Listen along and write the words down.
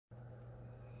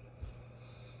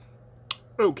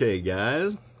Okay,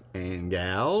 guys and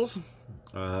gals,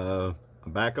 I'm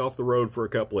back off the road for a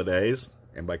couple of days,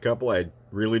 and by couple, I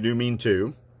really do mean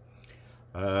two.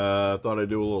 Thought I'd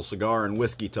do a little cigar and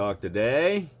whiskey talk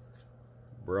today,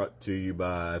 brought to you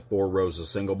by 4 Roses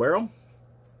Single Barrel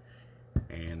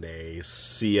and a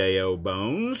CAO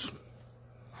Bones.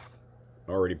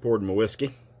 Already poured my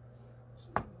whiskey.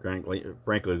 Frankly,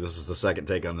 this is the second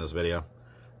take on this video.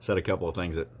 Said a couple of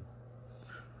things that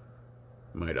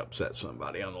might upset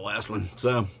somebody on the last one,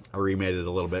 so I remade it a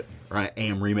little bit. Or I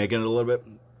am remaking it a little bit.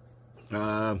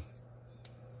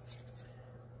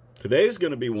 Today's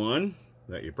going to be one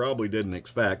that you probably didn't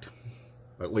expect,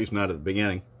 at least not at the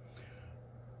beginning.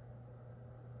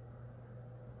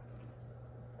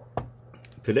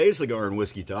 Today's cigar and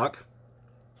whiskey talk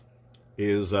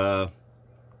is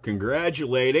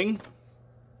congratulating,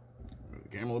 move the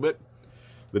camera a little bit,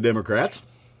 the Democrats.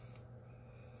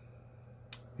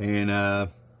 And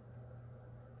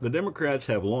the Democrats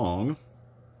have long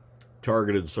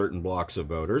targeted certain blocks of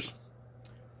voters.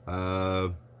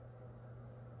 Folks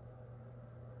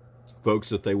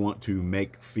that they want to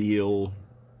make feel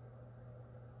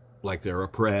like they're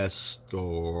oppressed,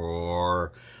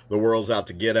 or the world's out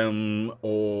to get them,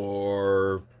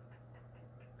 or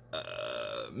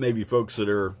maybe folks that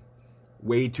are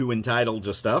way too entitled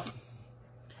to stuff,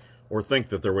 or think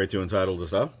that they're way too entitled to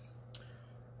stuff.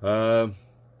 A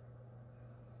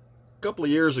couple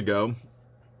of years ago,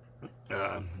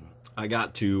 I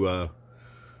got to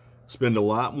spend a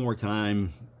lot more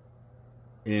time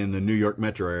in the New York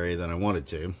metro area than I wanted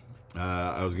to.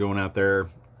 I was going out there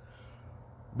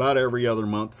about every other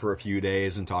month for a few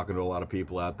days and talking to a lot of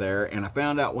people out there. And I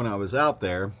found out when I was out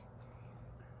there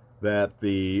that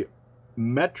the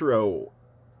metro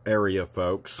area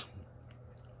folks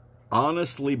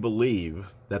honestly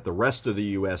believe that the rest of the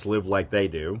U.S. live like they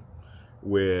do,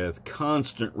 with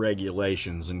constant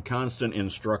regulations and constant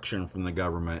instruction from the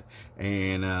government,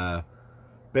 and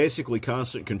basically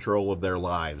constant control of their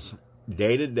lives,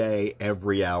 day to day,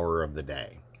 every hour of the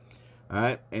day. All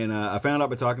right, and I found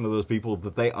out by talking to those people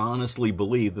that they honestly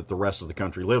believe that the rest of the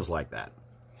country lives like that.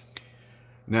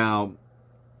 Now,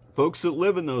 folks that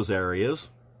live in those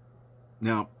areas,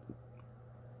 now,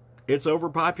 it's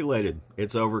overpopulated,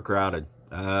 it's overcrowded.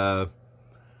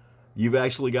 You've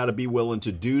actually got to be willing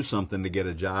to do something to get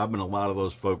a job, and a lot of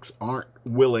those folks aren't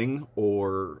willing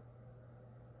or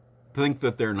think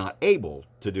that they're not able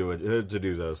to do it, to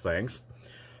do those things.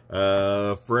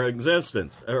 For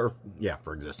existence,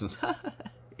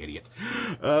 idiot.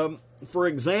 For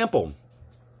example,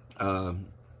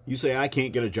 you say, I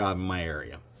can't get a job in my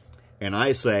area, and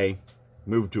I say,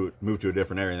 move to a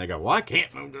different area, and they go, well, I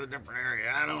can't move to a different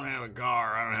area. I don't have a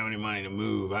car. I don't have any money to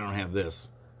move. I don't have this.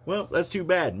 Well, that's too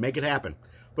bad. Make it happen.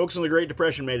 Folks in the Great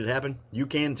Depression made it happen. You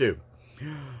can too.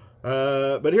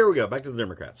 But here we go. Back to the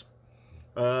Democrats.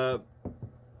 Those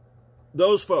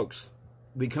folks,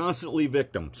 the constantly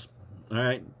victims, all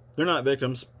right? They're not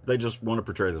victims. They just want to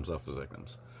portray themselves as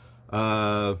victims.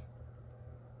 I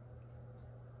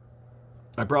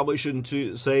probably shouldn't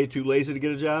say too lazy to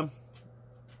get a job.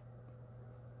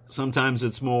 Sometimes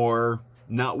it's more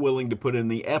not willing to put in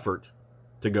the effort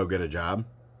to go get a job.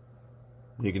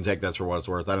 You can take that for what it's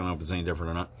worth. I don't know if it's any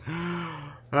different or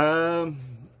not.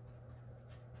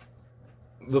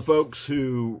 The folks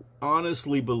who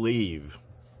honestly believe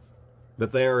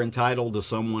that they are entitled to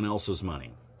someone else's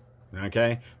money.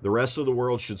 Okay? The rest of the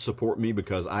world should support me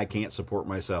because I can't support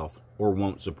myself or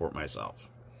won't support myself.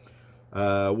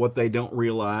 What they don't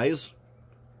realize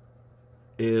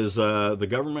is the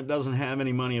government doesn't have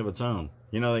any money of its own.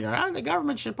 You know, they go, the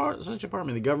government should support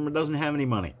me. The government doesn't have any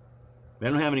money. They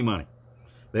don't have any money.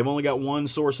 They've only got one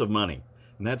source of money,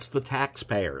 and that's the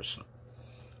taxpayers.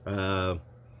 So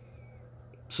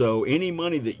any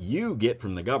money that you get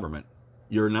from the government,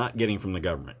 you're not getting from the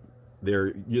government.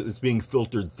 It's being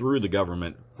filtered through the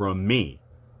government from me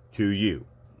to you.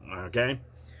 Okay?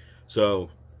 So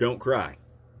don't cry.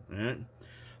 All right?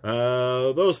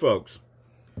 Those folks.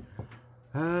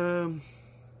 The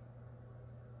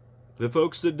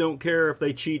folks that don't care if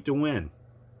they cheat to win.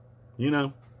 You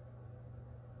know.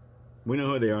 We know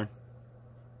who they are.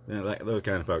 Yeah, those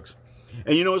kind of folks.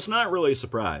 And you know, it's not really a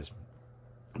surprise,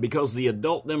 because the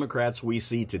adult Democrats we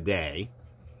see today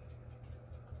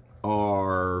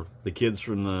are the kids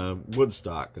from the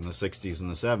Woodstock in the 60s and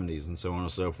the 70s and so on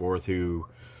and so forth, who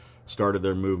started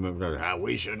their movement,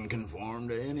 we shouldn't conform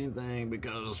to anything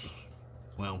because,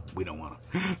 well, we don't want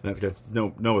to. That's good.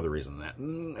 No other reason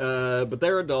than that. But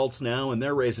they're adults now, and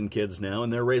they're raising kids now,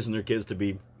 and they're raising their kids to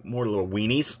be more little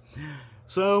weenies.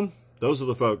 So those are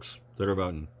the folks that are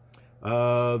voting.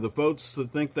 the folks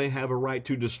that think they have a right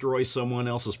to destroy someone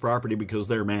else's property because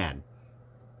they're mad.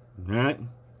 All right?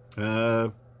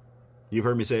 You've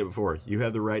heard me say it before. You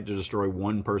have the right to destroy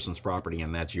one person's property,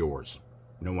 and that's yours.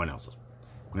 No one else's.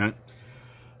 All right?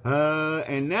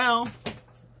 And now,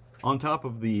 on top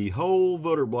of the whole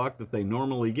voter block that they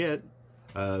normally get,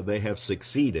 they have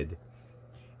succeeded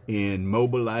in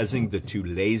mobilizing the too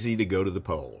lazy to go to the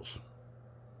polls.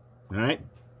 All right?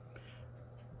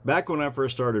 Back when I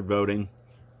first started voting,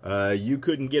 you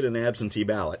couldn't get an absentee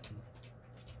ballot.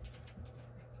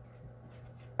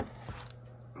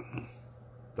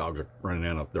 Dogs are running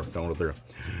down up there, going up there.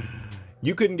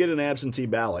 You couldn't get an absentee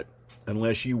ballot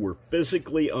unless you were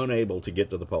physically unable to get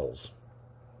to the polls.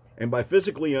 And by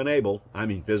physically unable, I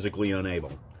mean physically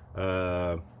unable.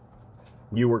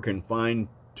 You were confined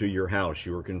to your house.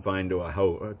 You were confined to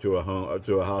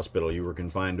a hospital. You were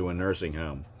confined to a nursing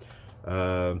home.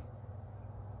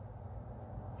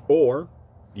 Or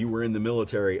you were in the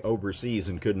military overseas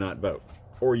and could not vote.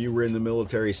 Or you were in the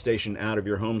military station out of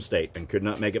your home state and could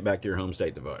not make it back to your home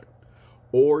state to vote.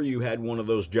 Or you had one of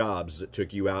those jobs that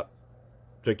took you out,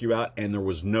 and there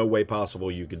was no way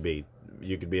possible you could be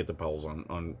at the polls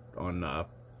on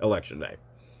election day.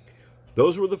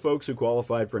 Those were the folks who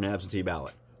qualified for an absentee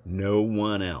ballot. No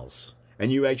one else.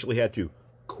 And you actually had to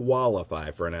qualify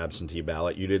for an absentee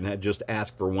ballot. You didn't just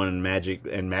ask for one and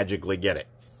magically get it.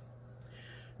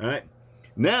 All right.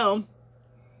 Now,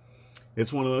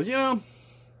 it's one of those,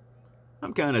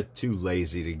 I'm kind of too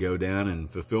lazy to go down and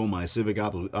fulfill my civic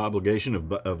obligation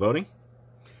of voting.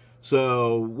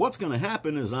 So what's going to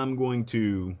happen is I'm going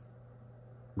to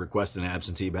request an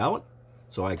absentee ballot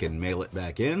so I can mail it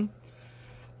back in.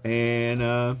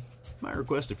 And might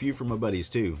request a few from my buddies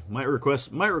too. Might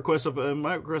request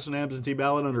an absentee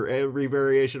ballot under every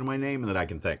variation of my name that I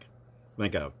can think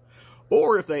of.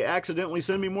 Or if they accidentally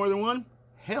send me more than one,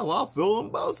 hell, I'll fill them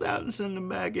both out and send them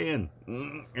back in.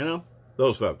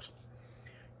 Those folks.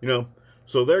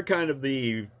 So they're kind of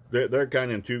in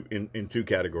two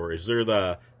categories. They're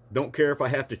the don't care if I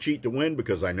have to cheat to win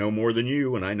because I know more than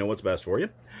you and I know what's best for you,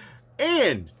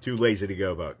 and too lazy to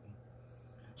go vote.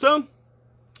 So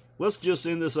let's just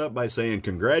end this up by saying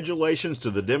congratulations to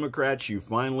the Democrats. You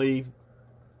finally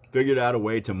figured out a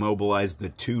way to mobilize the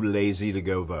too lazy to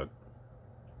go vote.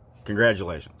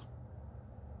 Congratulations.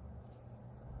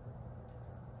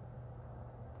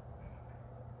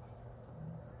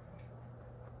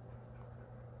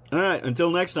 All right, until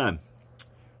next time.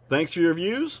 Thanks for your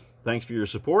views. Thanks for your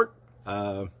support.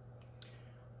 I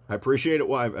appreciate it.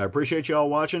 I appreciate y'all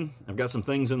watching. I've got some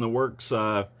things in the works.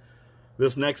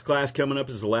 This next class coming up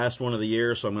is the last one of the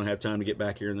year, so I'm going to have time to get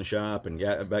back here in the shop and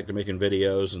get back to making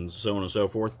videos and so on and so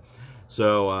forth.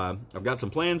 So I've got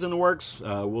some plans in the works.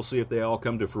 We'll see if they all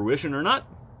come to fruition or not.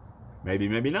 Maybe,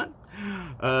 maybe not.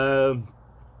 The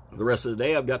rest of the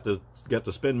day, I've got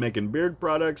to spend making beard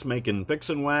products, making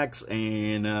fixin' wax,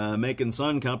 and making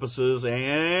sun compasses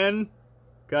and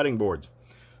cutting boards.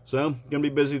 So, going to be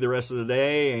busy the rest of the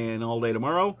day and all day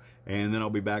tomorrow. And then I'll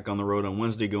be back on the road on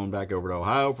Wednesday, going back over to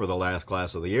Ohio for the last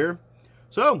class of the year.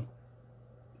 So,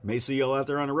 may see y'all out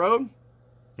there on the road.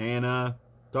 And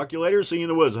talk to you later. See you in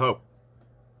the woods, I hope.